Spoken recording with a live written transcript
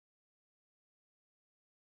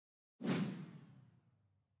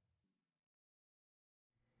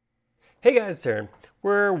Hey guys, it's Aaron.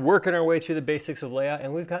 We're working our way through the basics of layout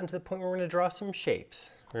and we've gotten to the point where we're going to draw some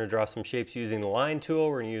shapes. We're going to draw some shapes using the line tool.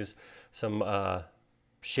 We're going to use some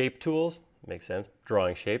shape tools, makes sense,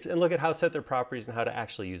 drawing shapes, and look at how to set their properties and how to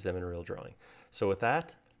actually use them in a real drawing. So with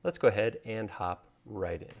that, let's go ahead and hop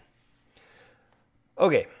right in.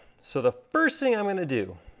 Okay, so the first thing I'm going to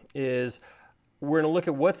do is we're going to look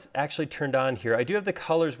at what's actually turned on here. I do have the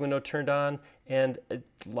colors window turned on, and a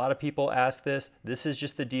lot of people ask this. This is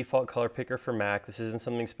just the default color picker for Mac. This isn't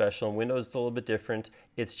something special. Windows is a little bit different.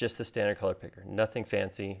 It's just the standard color picker. Nothing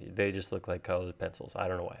fancy. They just look like colored pencils. I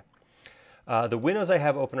don't know why. The windows I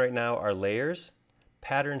have open right now are Layers,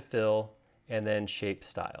 Pattern Fill, and then Shape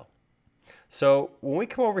Style. So when we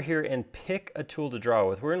come over here and pick a tool to draw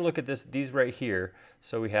with, we're going to look at these right here.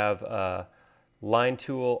 So we have line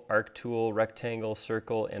tool, arc tool, rectangle,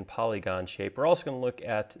 circle, and polygon shape. We're also going to look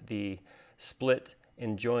at the split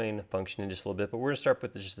and join function in just a little bit, but we're going to start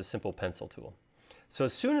with just the simple pencil tool. So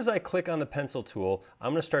as soon as I click on the pencil tool,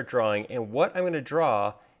 I'm going to start drawing, and what I'm going to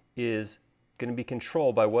draw is going to be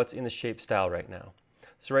controlled by what's in the shape style right now.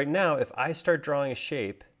 So right now, if I start drawing a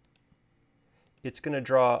shape, it's going to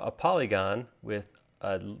draw a polygon with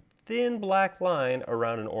a thin black line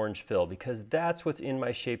around an orange fill, because that's what's in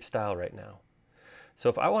my shape style right now. So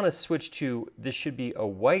if I want to switch to, this should be a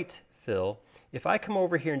white fill, if I come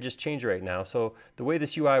over here and just change it right now, so the way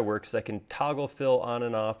this UI works is I can toggle fill on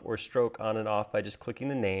and off or stroke on and off by just clicking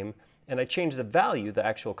the name, and I change the value, the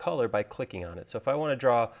actual color, by clicking on it. So if I want to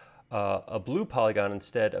draw a blue polygon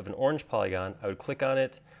instead of an orange polygon, I would click on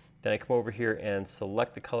it, then I come over here and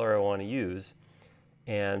select the color I want to use,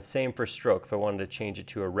 and same for stroke. If I wanted to change it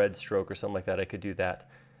to a red stroke or something like that, I could do that.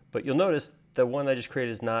 But you'll notice the one I just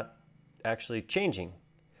created is not actually changing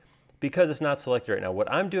because it's not selected right now.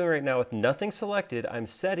 What I'm doing right now with nothing selected, I'm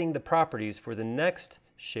setting the properties for the next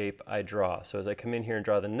shape I draw. So as I come in here and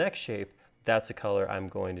draw the next shape, that's the color I'm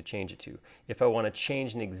going to change it to. If I want to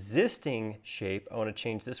change an existing shape, I want to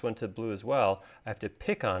change this one to blue as well, I have to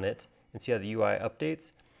pick on it and see how the UI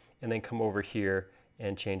updates, and then come over here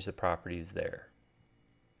and change the properties there.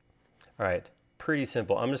 All right, pretty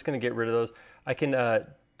simple. I'm just going to get rid of those. I can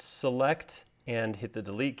select and hit the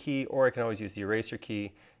delete key, or I can always use the eraser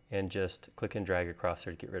key and just click and drag across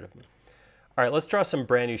there to get rid of them. All right, let's draw some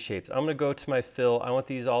brand new shapes. I'm going to go to my fill. I want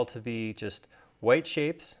these all to be just white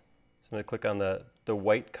shapes. So I'm going to click on the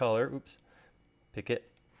white color. Oops, pick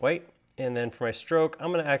it, white. And then for my stroke,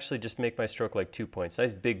 I'm going to actually just make my stroke like 2 points.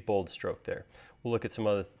 Nice big bold stroke there. We'll look at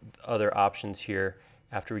some other options here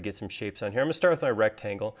after we get some shapes on here. I'm going to start with my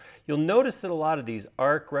rectangle. You'll notice that a lot of these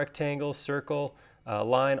arc, rectangle, circle,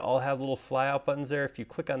 line all have little flyout buttons there. If you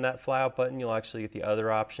click on that flyout button, you'll actually get the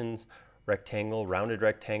other options: rectangle, rounded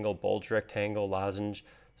rectangle, bulge rectangle, lozenge.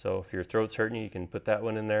 So if your throat's hurting you, you can put that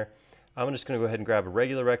one in there. I'm just going to go ahead and grab a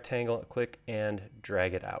regular rectangle, click and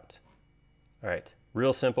drag it out. All right,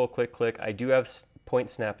 real simple, click, click. I do have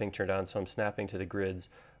point snapping turned on, so I'm snapping to the grids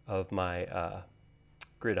of my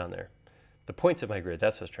grid on there. The points of my grid,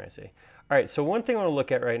 that's what I was trying to say. All right, so one thing I want to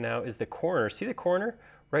look at right now is the corner. See the corner?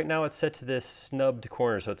 Right now it's set to this snubbed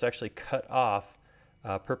corner, so it's actually cut off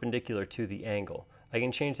perpendicular to the angle. I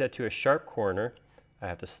can change that to a sharp corner. I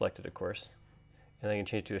have to select it, of course. And I can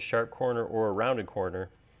change it to a sharp corner or a rounded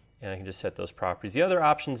corner, and I can just set those properties. The other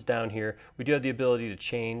options down here, we do have the ability to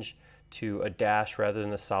change to a dash rather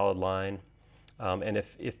than a solid line. And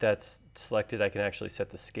if that's selected, I can actually set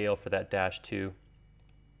the scale for that dash too.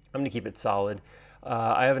 I'm going to keep it solid.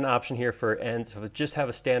 I have an option here for ends. If I just have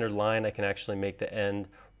a standard line, I can actually make the end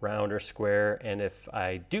round or square. And if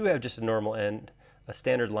I do have just a normal end, a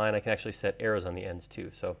standard line, I can actually set arrows on the ends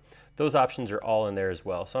too. So those options are all in there as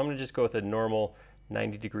well. So I'm going to just go with a normal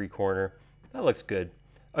 90-degree corner. That looks good.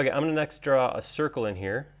 Okay, I'm going to next draw a circle in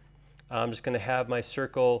here. I'm just going to have my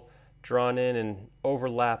circle drawn in and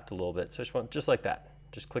overlapped a little bit. So just like that.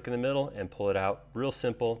 Just click in the middle and pull it out. Real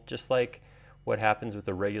simple, just like what happens with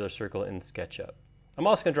a regular circle in SketchUp. I'm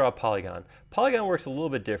also going to draw a polygon. Polygon works a little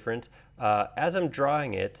bit different. As I'm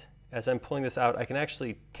drawing it, as I'm pulling this out, I can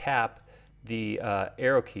actually tap the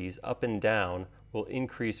arrow keys up and down will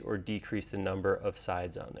increase or decrease the number of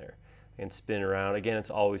sides on there. And spin around. Again, it's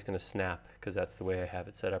always going to snap because that's the way I have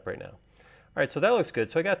it set up right now. All right, so that looks good.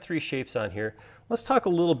 So I got 3 shapes on here. Let's talk a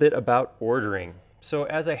little bit about ordering. So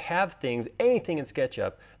as I have things, anything in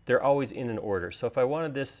SketchUp, they're always in an order. So if I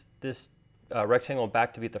wanted this rectangle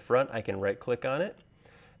back to be at the front, I can right click on it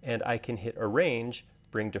and I can hit arrange,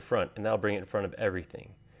 bring to front, and that'll bring it in front of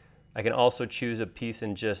everything. I can also choose a piece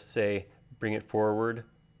and just say bring it forward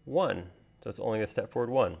 1. So it's only going to step forward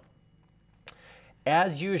 1.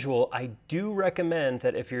 As usual, I do recommend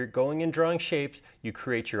that if you're going and drawing shapes, you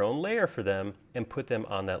create your own layer for them and put them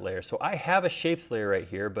on that layer. So I have a shapes layer right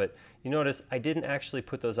here, but you notice I didn't actually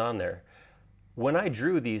put those on there. When I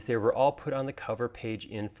drew these, they were all put on the cover page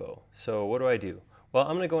info. So what do? Well,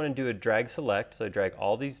 I'm gonna go in and do a drag select. So I drag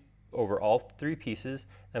all these over all 3 pieces.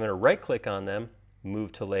 I'm gonna right click on them,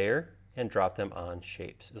 move to layer, and drop them on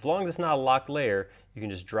shapes. As long as it's not a locked layer, you can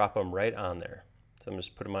just drop them right on there. So I'm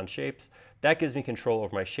just put them on shapes. That gives me control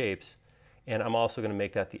over my shapes. And I'm also gonna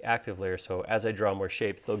make that the active layer. So as I draw more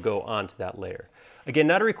shapes, they'll go onto that layer. Again,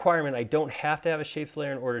 not a requirement. I don't have to have a shapes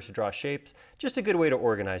layer in order to draw shapes. Just a good way to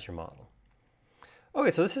organize your model.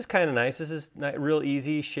 Okay, so this is kind of nice. This is real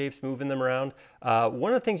easy, shapes, moving them around.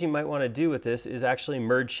 One of the things you might want to do with this is actually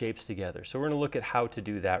merge shapes together. So we're going to look at how to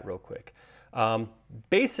do that real quick.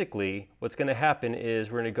 Basically, what's going to happen is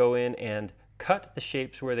we're going to go in and cut the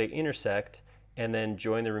shapes where they intersect and then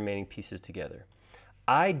join the remaining pieces together.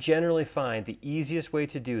 I generally find the easiest way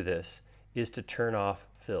to do this is to turn off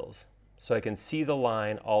fills. So I can see the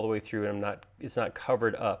line all the way through and it's not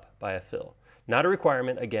covered up by a fill. Not a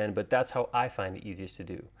requirement, again, but that's how I find it easiest to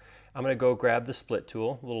do. I'm going to go grab the split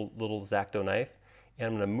tool, little X-Acto knife, and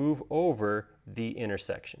I'm going to move over the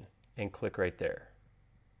intersection and click right there.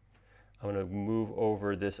 I'm going to move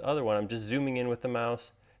over this other one. I'm just zooming in with the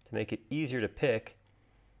mouse to make it easier to pick.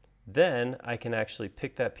 Then I can actually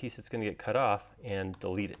pick that piece that's going to get cut off and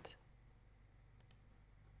delete it.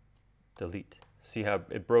 Delete. See how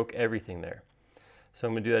it broke everything there. So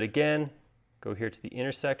I'm going to do that again. Go here to the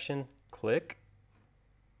intersection. Click,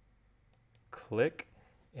 click,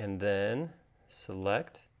 and then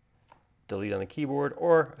select, delete on the keyboard,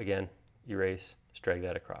 or again, erase, just drag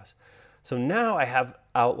that across. So now I have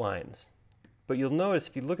outlines, but you'll notice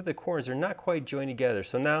if you look at the corners, they're not quite joined together.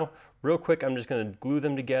 So now, real quick, I'm just going to glue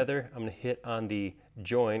them together. I'm going to hit on the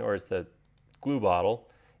join, or it's the glue bottle,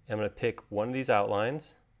 and I'm going to pick one of these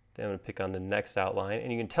outlines. Then I'm going to pick on the next outline,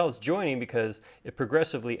 and you can tell it's joining because it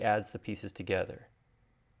progressively adds the pieces together.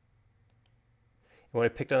 And when I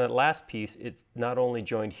picked on that last piece, it's not only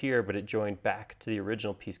joined here, but it joined back to the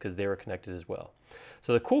original piece because they were connected as well.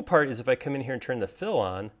 So the cool part is if I come in here and turn the fill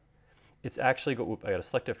on, it's actually, I gotta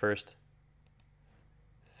select it first.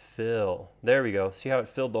 Fill, there we go. See how it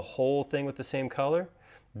filled the whole thing with the same color?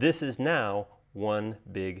 This is now one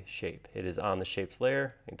big shape. It is on the shapes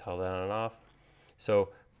layer. I can toggle that on and off.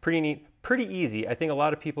 So pretty neat, pretty easy. I think a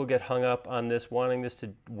lot of people get hung up on this, wanting this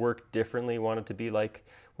to work differently, want it to be like,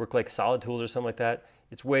 work like solid tools or something like that.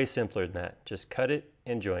 It's way simpler than that. Just cut it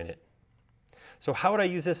and join it. So how would I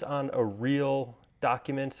use this on a real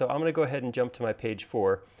document? So I'm going to go ahead and jump to my page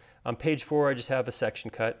 4. On page 4, I just have a section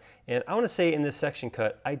cut. And I want to say in this section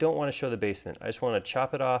cut, I don't want to show the basement. I just want to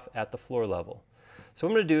chop it off at the floor level. So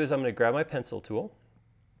what I'm going to do is I'm going to grab my pencil tool.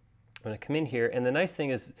 I'm going to come in here. And the nice thing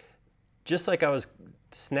is, just like I was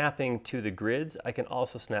snapping to the grids, I can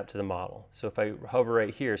also snap to the model. So if I hover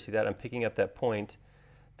right here, see that I'm picking up that point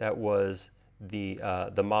that was the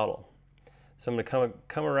model. So I'm going to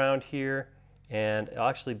come around here, and I'll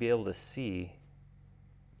actually be able to see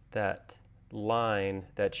that line,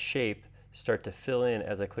 that shape, start to fill in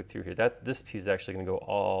as I click through here. This piece is actually going to go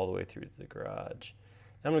all the way through to the garage.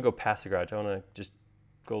 I'm going to go past the garage. I want to just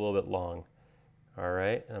go a little bit long. All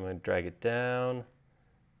right, and I'm going to drag it down.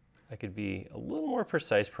 I could be a little more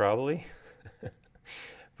precise probably,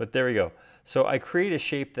 but there we go. So I create a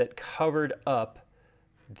shape that covered up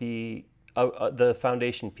the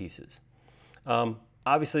foundation pieces.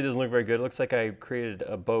 Obviously it doesn't look very good. It looks like I created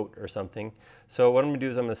a boat or something. So what I'm going to do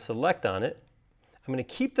is I'm going to select on it. I'm going to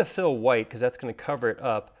keep the fill white because that's going to cover it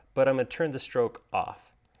up, but I'm going to turn the stroke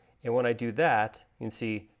off. And when I do that, you can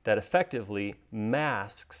see that effectively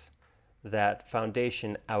masks that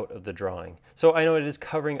foundation out of the drawing. So I know it is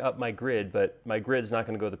covering up my grid, but my grid's not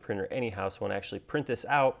going to go to the printer anyhow. So when I actually print this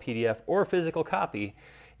out, PDF or physical copy,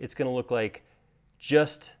 it's going to look like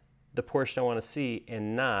just the portion I want to see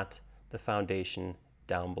and not the foundation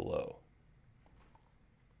down below.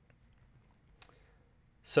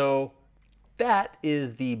 So that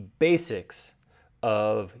is the basics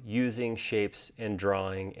of using shapes and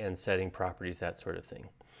drawing and setting properties, that sort of thing.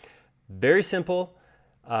 Very simple.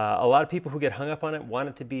 A lot of people who get hung up on it want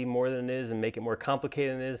it to be more than it is and make it more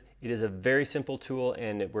complicated than it is. It is a very simple tool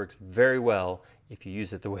and it works very well if you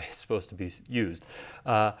use it the way it's supposed to be used.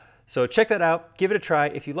 So check that out, give it a try.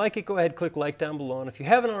 If you like it, go ahead, click like down below. And if you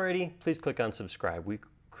haven't already, please click on subscribe. We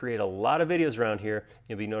create a lot of videos around here.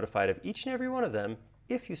 You'll be notified of each and every one of them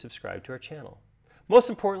if you subscribe to our channel. Most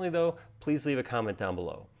importantly though, please leave a comment down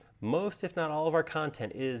below. Most, if not all of our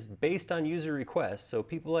content is based on user requests, so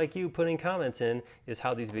people like you putting comments in is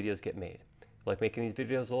how these videos get made. If you like making these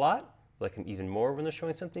videos a lot, like them even more when they're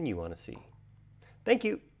showing something you want to see. Thank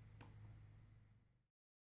you.